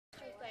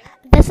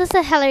This is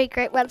the Hillary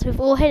group once we've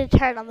all had a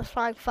turn on the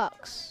Flying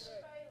Fox.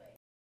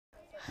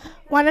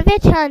 One of our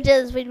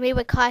challenges when we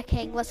were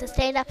kayaking was to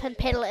stand up and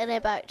paddle in our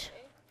boat.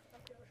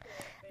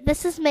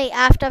 This is me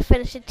after I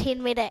finished a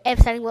 10-metre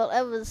abseiling wheel.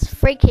 It was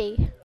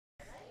freaky.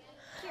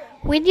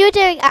 When you're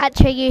doing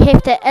archery, you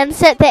have to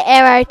insert the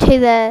arrow to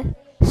the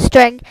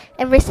string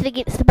and rest it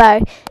against the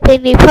bow.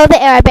 Then you pull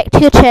the arrow back to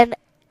your chin,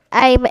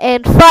 aim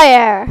and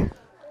fire.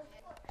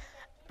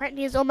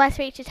 Brittany is almost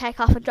ready to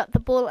take off and drop the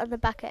ball in the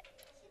bucket.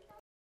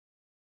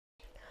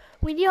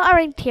 When you're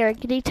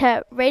orienteering, you need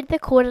to read the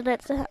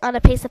coordinates on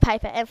a piece of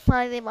paper and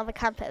follow them on the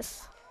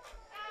compass.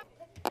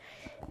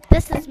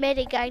 This is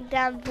Maddie going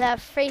down the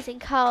freezing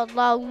cold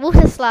long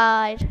water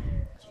slide.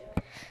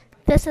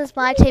 This is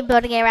my team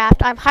building a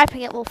raft. I'm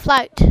hoping it will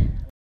float.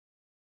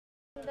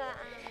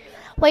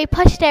 We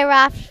pushed our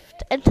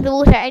raft into the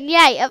water and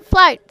yay, it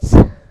floats.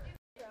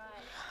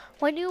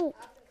 When you're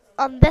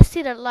on this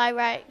set of low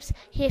ropes,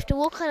 you have to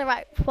walk on a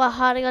rope while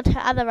holding onto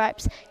other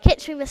ropes.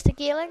 Catch me, Mr.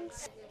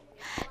 Gearlings.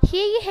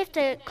 Here you have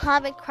to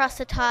climb across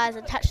the tyres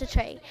and touch the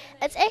tree.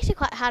 It's actually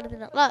quite harder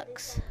than it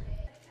looks.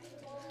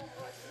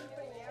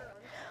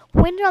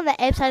 When you're on the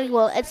abseiling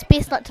wheel, it's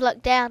best not to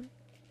look down.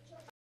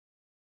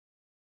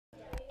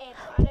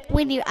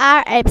 When you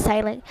are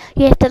abseiling,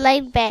 you have to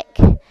lean back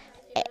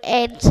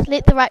and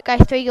let the rope go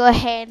through your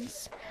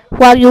hands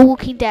while you're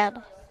walking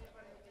down.